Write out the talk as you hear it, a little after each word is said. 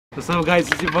What's up guys,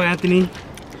 it's your boy Anthony,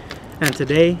 and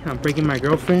today I'm pranking my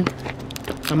girlfriend.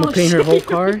 I'm gonna paint her whole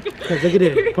car. Cause look at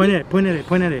it, point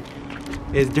at it.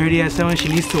 It's dirty as hell and she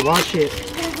needs to wash it.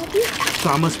 So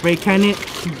I'm gonna spray can it.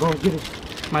 Bro, get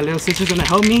it. My little sister's gonna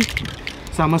help me.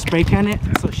 So I'm gonna spray can it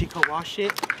so she can wash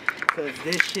it. Cause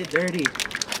this shit dirty.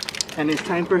 And it's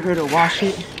time for her to wash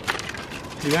it.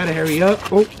 You gotta hurry up.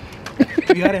 Oh,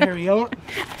 you gotta hurry up.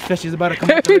 Cause she's about to come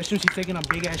out the restroom. She's taking a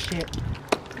big ass shit.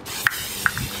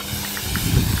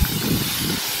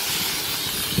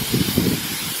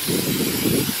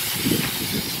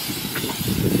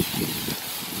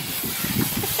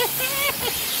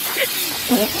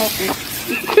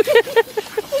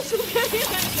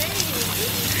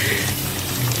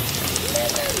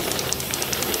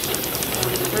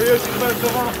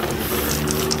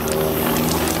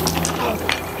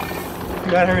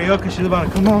 You gotta hurry up because she's about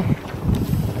to come out.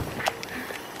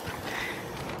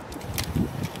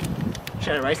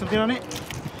 Should I write something on it?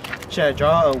 Should I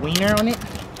draw a wiener on it?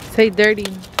 Say dirty.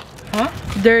 Huh?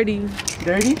 Dirty.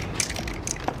 Dirty?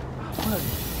 What?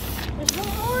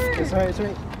 It's alright, it's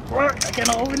alright. What? I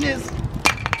cannot open this.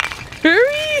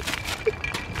 Hurry!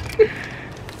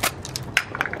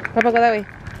 Papa, go that way.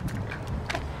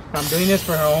 I'm doing this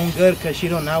for her own good because she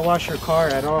do not wash her car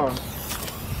at all.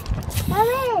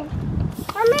 Mommy,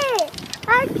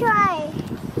 I try.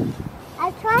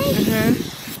 I try.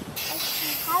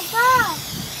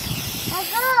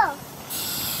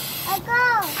 I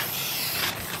go.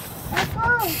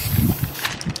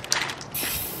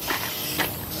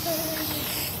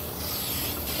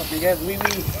 A big ass wee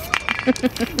wee.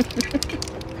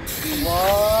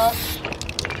 Wash.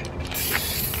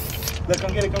 Look,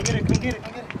 come get it.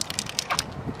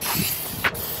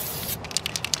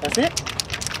 That's it?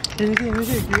 Here's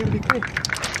it. You're gonna be quick.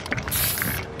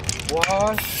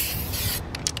 Wash.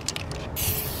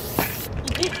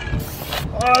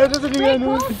 Oh, it doesn't even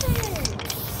move.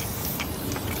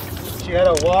 She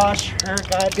gotta wash her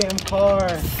goddamn car.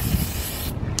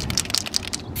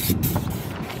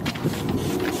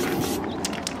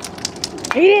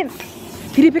 Aiden,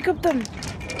 pick up them.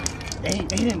 Hey,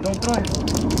 Aiden, don't throw it.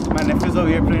 My nephew's over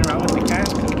here playing around with the can.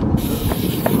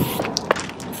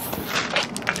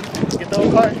 Get the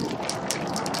whole car. Get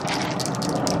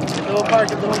the whole car.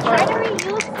 Try to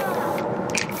reuse them.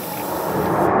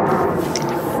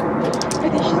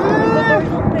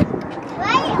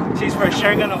 Right? She's for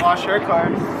sure gonna wash her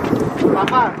car.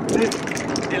 Papa,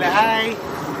 dile hi.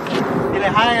 Dile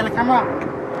hi a la camera.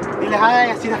 Dile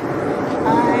hi, así da.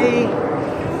 Hi.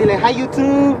 Dile hi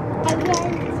YouTube.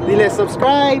 Dile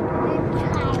subscribe.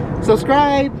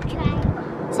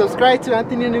 Subscribe to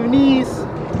Anthony Nunes.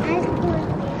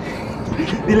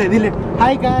 Dile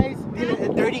hi guys. Dile a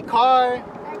dirty car.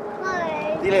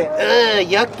 Dile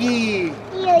yucky.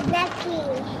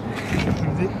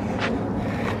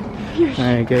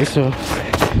 Alright guys, so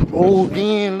oh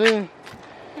damn, look,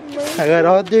 I got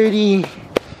all dirty.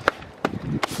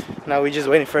 Now we're just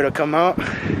waiting for it to come out.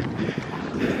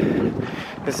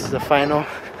 This is the final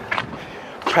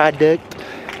product.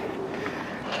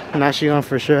 Now she's gonna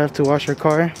for sure have to wash her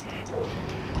car.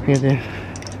 Look at that.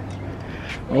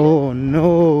 Oh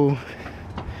no.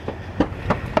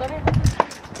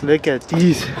 Look at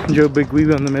these. Joe big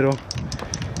weave on the middle.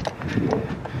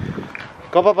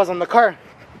 Go papas on the car.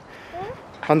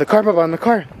 On the car, Papa, on the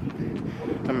car.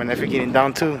 I mean, if you're getting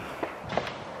down too.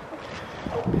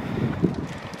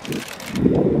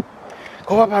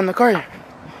 Go up on the car.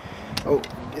 Oh,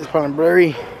 it's kind of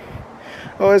blurry.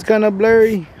 Oh, it's kind of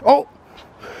blurry. Oh!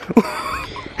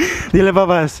 Dile,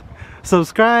 papas,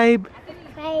 subscribe.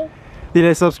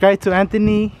 Dile, subscribe to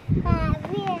Anthony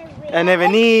and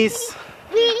Evanice.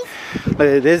 Look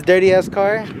at this dirty ass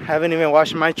car. Haven't even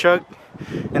washed my truck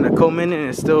in a cold minute and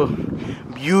it's still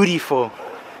beautiful.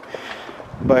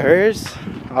 But hers,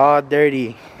 all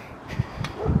dirty.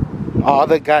 All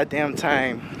the goddamn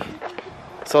time.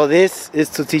 So this is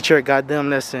to teach her a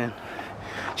goddamn lesson.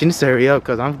 She needs to hurry up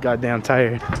because I'm goddamn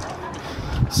tired.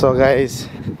 So guys,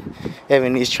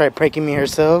 Evanice tried pranking me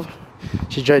herself.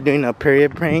 She tried doing a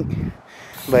period prank,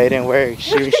 but it didn't work.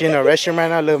 She in a restroom right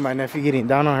now. Look, my nephew getting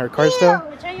down on her car still.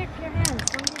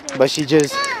 But she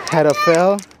just had a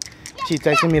fail. She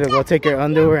texted me to go take her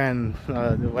underwear and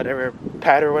whatever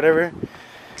pad or whatever.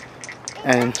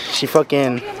 And she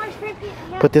fucking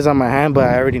put this on my hand, but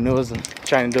I already knew it was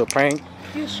trying to do a prank.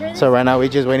 So right now we're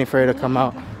just waiting for her to come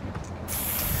out.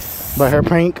 But her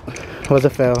prank was a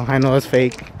fail. I know it's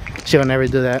fake. She'll never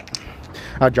do that.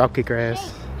 I'll drop kick her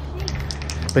ass.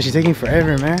 But she's taking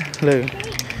forever, man. Look.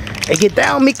 Hey, get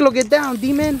down, Miklo, get down,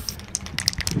 demon.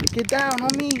 Get down,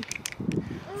 homie.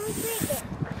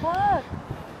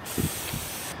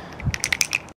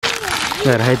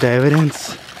 Gotta hide the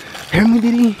evidence. Hear me,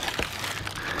 Didi?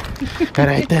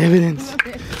 Gotta hide the evidence.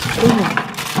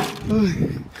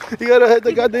 You gotta hide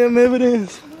the goddamn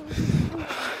evidence.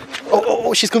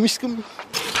 Oh, she's coming, she's coming.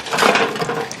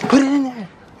 Put it in there.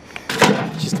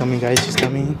 She's coming, guys, she's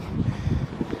coming.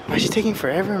 Why is she taking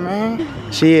forever, man?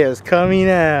 She is coming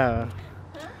now.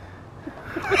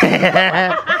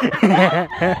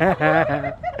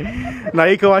 Now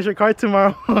you can wash your car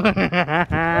tomorrow. What is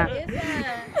that?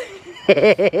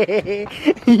 Anthony,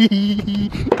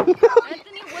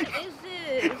 what is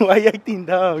it? Why are you acting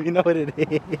dumb? You know what it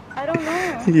is. I don't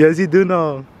know. Yes, you do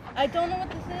know. I don't know what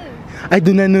this is. I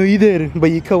do not know either, but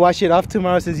you can wash it off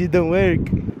tomorrow since you don't work.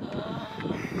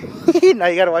 Now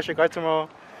you gotta wash your car tomorrow.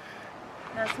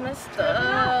 That's messed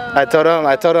up. I told him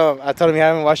you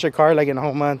haven't washed your car like in a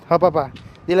whole month. Huh, Papa?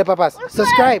 Dile, papas.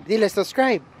 Subscribe. Dile,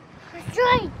 subscribe.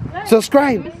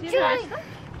 Subscribe.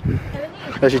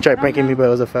 She tried pranking me, but it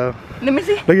was a fail. Let me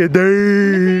see. Look at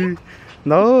that.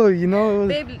 No, you know.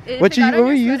 Babe, what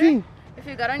were you using? If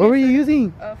you got on what were you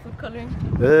using? Food coloring.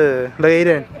 Look,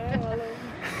 Aiden.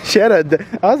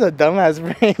 I was a dumbass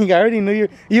prank. I already knew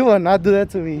you will not do that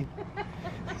to me.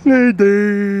 Dile,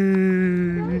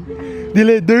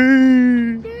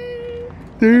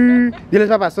 Dile,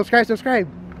 papa, subscribe.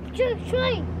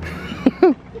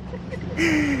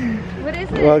 What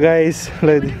is it? Well, guys,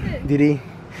 look,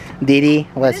 Didi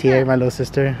was here, my little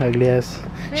sister, ugly ass.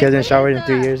 She hasn't showered in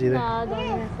 3 years either.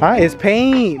 It's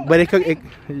paint, but it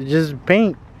just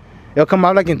paint. It'll come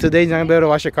out like in 2 days. You're not gonna be able to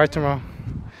wash your car tomorrow.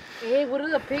 Hey, what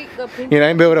is the paint? You're not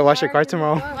gonna be able to wash your car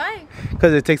tomorrow. Why?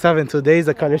 Because it takes off in 2 days.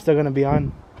 The color's still gonna be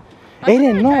on.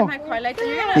 Aiden, no.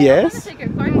 Yes.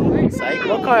 Psych,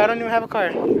 what car? I don't even have a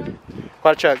car.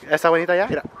 ¿Cuál truck? ¿Esa bonita ya?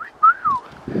 Mira.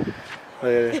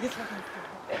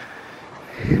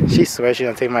 She swears she's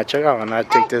gonna take my truck. I will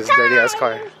not take this dirty ass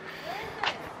car.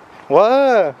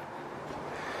 What?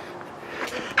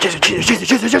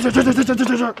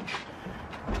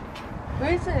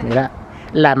 Where is it? Mira,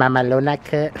 la mamalona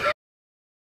cut.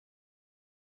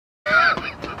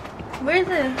 Where is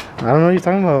it? I don't know what you're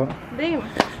talking about. Babe.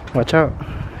 Watch out.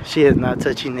 She is not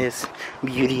touching this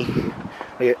beauty.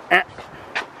 Look at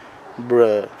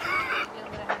bruh.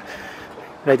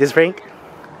 Like this, Frank?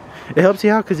 It helps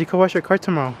you out because you can wash your car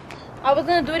tomorrow. I was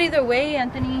gonna do it either way,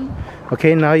 Anthony.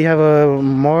 Okay, now you have a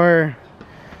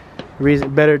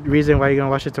better reason why you're gonna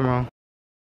wash it tomorrow.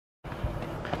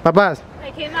 Papas,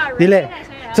 I came out dile,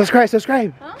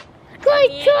 subscribe. Huh?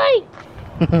 Try.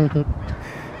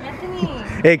 Anthony.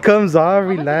 It comes off,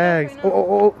 relax.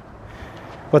 Oh.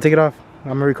 Well, take it off.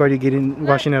 I'm gonna record you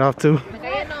washing it off too. For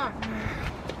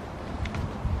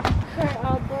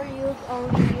outdoor use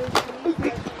only.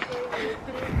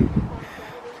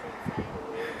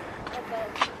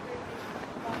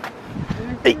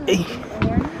 Hey.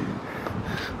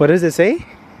 What does it say?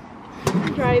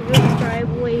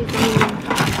 Driveways.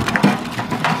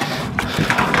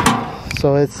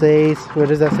 So it says, what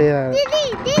does that say?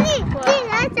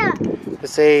 It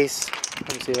says,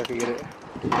 let me see if I can get it.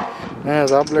 Man,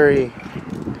 it's all blurry.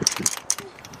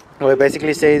 Well, it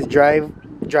basically says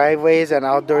driveways and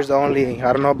outdoors only.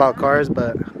 I don't know about cars,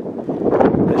 but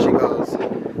there she goes.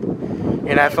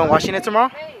 You're not fun washing it tomorrow?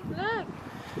 Hey, look.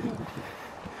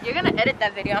 You're gonna edit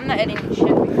that video. I'm not editing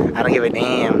shit. I don't give a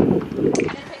damn.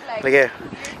 Look at,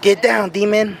 get down,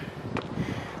 demon.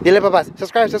 Dile, papas,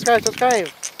 subscribe.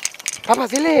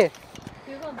 Papas, dile.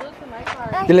 You're gonna do it to my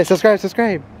car. Dile,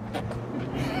 subscribe.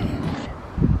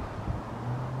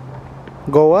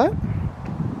 Go what?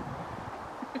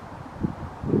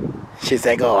 She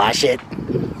said go wash it.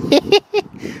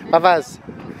 Papas,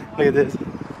 look at this.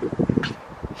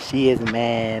 She is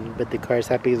mad, but the car is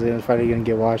happy because it's finally gonna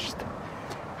get washed.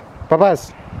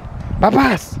 Papas.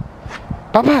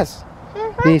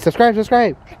 Hey,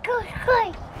 subscribe.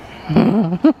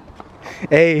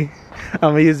 Hey, I'm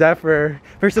gonna use that for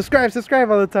subscribe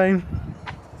all the time.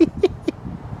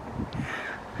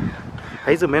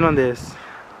 I zoom in on this.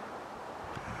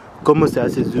 ¿Cómo se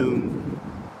hace zoom?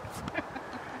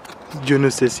 Yo no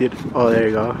sé si oh, there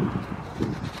you go.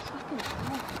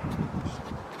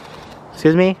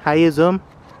 Excuse me, how you zoom?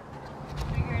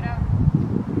 Figure it out.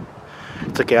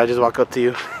 It's okay, I'll just walk up to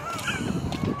you.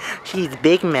 She's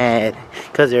big mad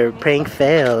because her prank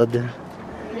failed.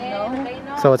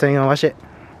 No. So what time you gonna wash it?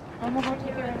 I'm gonna take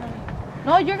it right now.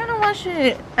 No, you're gonna wash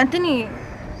it, Anthony.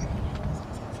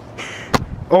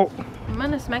 Oh. I'm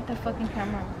gonna smack that fucking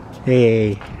camera.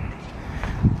 Hey.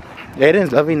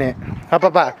 Aiden's loving it. Huh,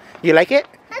 Papa? You like it?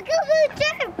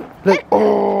 Look.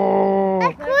 Oh.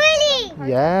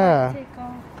 Yeah.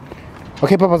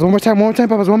 Okay, Papas, one more time,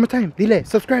 Papas, one more time. Dile,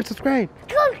 subscribe.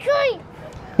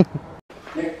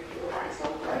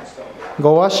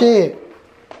 Go wash it.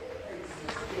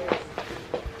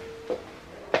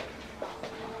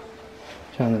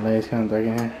 Turn the lights kind of dark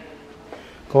in here.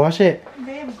 Go wash it.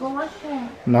 Babe, go wash it.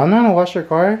 No, I'm not gonna wash your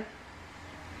car.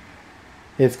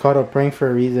 It's called a prank for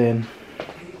a reason.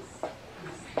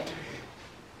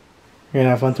 You're gonna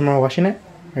have fun tomorrow washing it? Or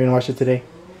you're gonna wash it today?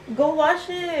 Go wash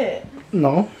it.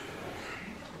 No.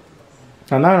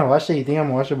 I'm not gonna wash it. You think I'm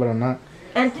gonna wash it, but I'm not.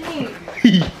 Anthony,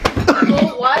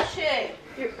 go wash it.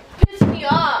 You're pissing me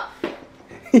off.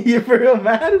 You're for real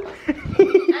mad?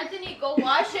 Anthony, go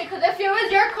wash it. Because if it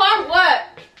was your car, what?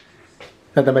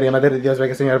 Santa María, Madre de Dios,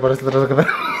 venga, Señor, por esto.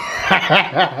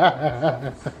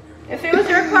 If it was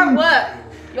your car, what?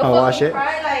 You'll I'll wash fucking it.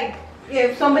 cry like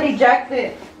if somebody jacked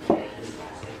it.